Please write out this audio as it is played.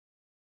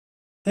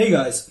Hey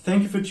guys,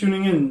 thank you for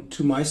tuning in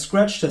to my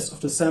scratch test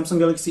of the Samsung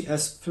Galaxy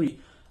S3.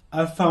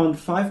 I found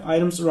 5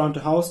 items around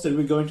the house that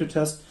we're going to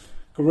test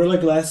Gorilla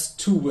Glass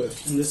 2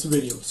 with in this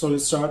video. So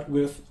let's start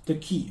with the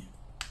key.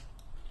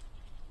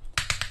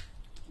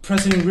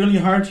 Pressing really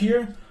hard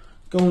here,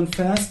 going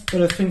fast,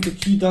 but I think the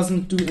key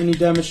doesn't do any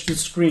damage to the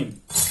screen.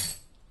 Let's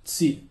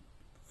see.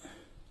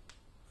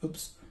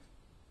 Oops.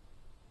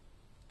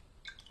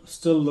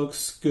 Still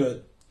looks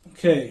good.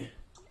 Okay.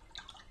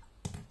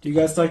 Do you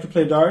guys like to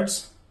play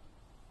darts?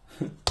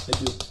 I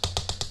do.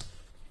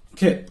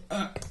 Okay,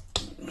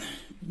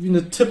 even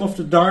the tip of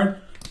the dart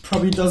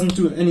probably doesn't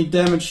do any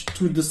damage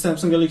to the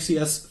Samsung Galaxy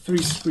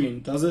S3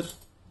 screen, does it?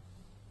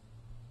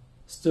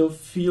 Still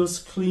feels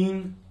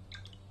clean.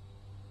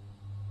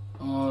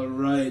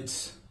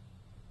 Alright.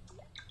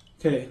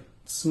 Okay,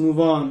 let's move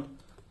on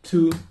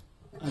to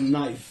a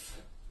knife.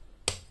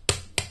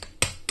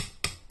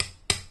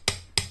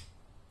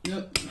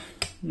 Yep,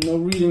 no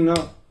reading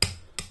now.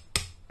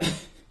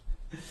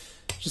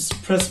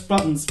 Just press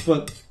buttons,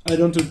 but I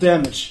don't do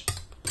damage,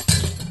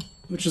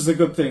 which is a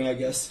good thing, I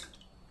guess.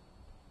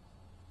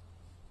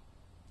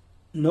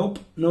 Nope,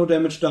 no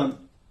damage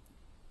done.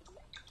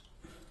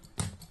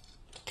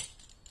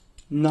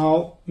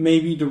 Now,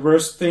 maybe the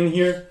worst thing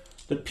here,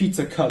 the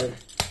pizza cutter.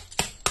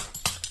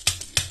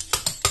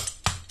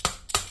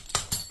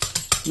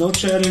 No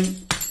chatting,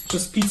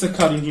 just pizza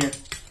cutting here.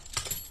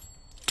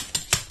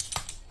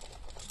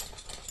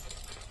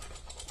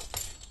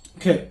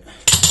 Okay,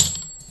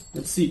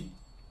 let's see.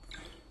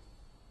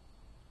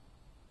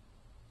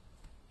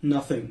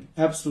 Nothing.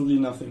 Absolutely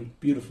nothing.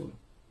 Beautiful.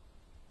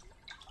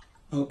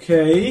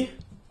 Okay.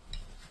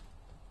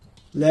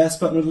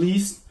 Last but not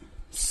least,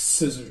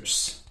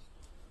 scissors.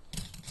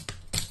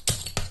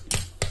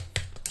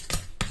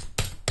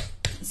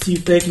 See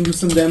if they can do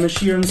some damage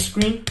here on the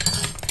screen.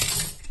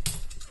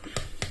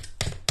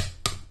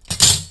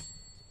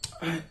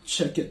 Alright,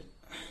 check it.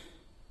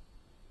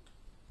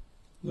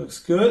 Looks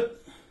good.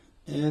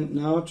 And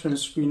now turn the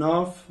screen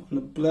off on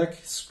the black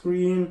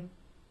screen.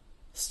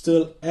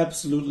 Still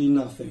absolutely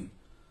nothing.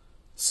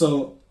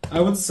 So I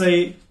would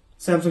say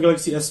Samsung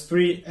Galaxy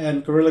S3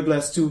 and Gorilla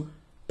Glass 2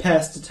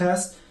 passed the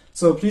test.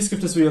 So please give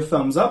this video a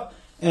thumbs up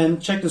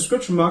and check the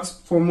description box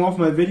for more of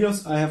my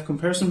videos. I have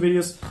comparison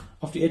videos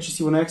of the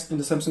HTC One X and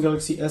the Samsung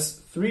Galaxy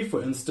S3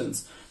 for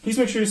instance. Please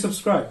make sure you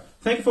subscribe.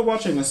 Thank you for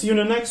watching. I'll see you in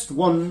the next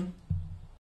one.